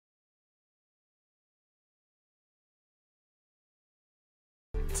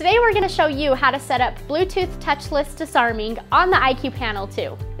Today we're going to show you how to set up Bluetooth Touchless Disarming on the IQ Panel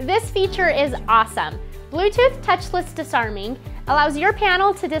 2. This feature is awesome. Bluetooth Touchless Disarming allows your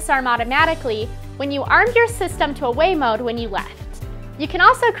panel to disarm automatically when you armed your system to away mode when you left. You can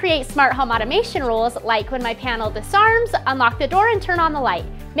also create smart home automation rules like when my panel disarms, unlock the door and turn on the light,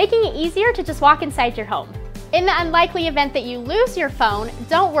 making it easier to just walk inside your home. In the unlikely event that you lose your phone,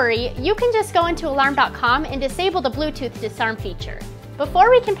 don't worry, you can just go into alarm.com and disable the Bluetooth disarm feature.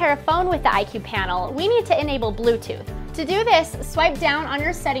 Before we can pair a phone with the IQ Panel, we need to enable Bluetooth. To do this, swipe down on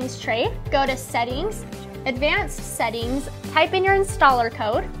your settings tray, go to Settings, Advanced Settings, type in your installer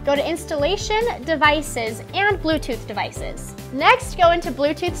code, go to Installation, Devices, and Bluetooth Devices. Next, go into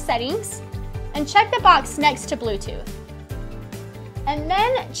Bluetooth Settings and check the box next to Bluetooth. And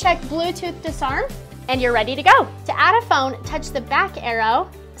then check Bluetooth Disarm, and you're ready to go. To add a phone, touch the back arrow,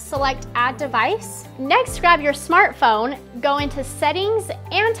 select Add Device. Next, grab your smartphone, go into Settings,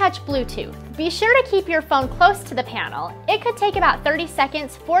 and touch Bluetooth. Be sure to keep your phone close to the panel. It could take about 30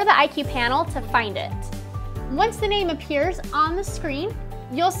 seconds for the IQ Panel to find it. Once the name appears on the screen,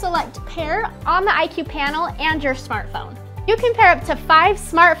 you'll select Pair on the IQ Panel and your smartphone. You can pair up to 5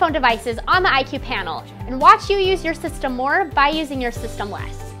 smartphone devices on the IQ Panel and watch you use your system more by using your system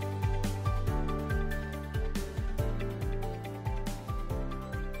less.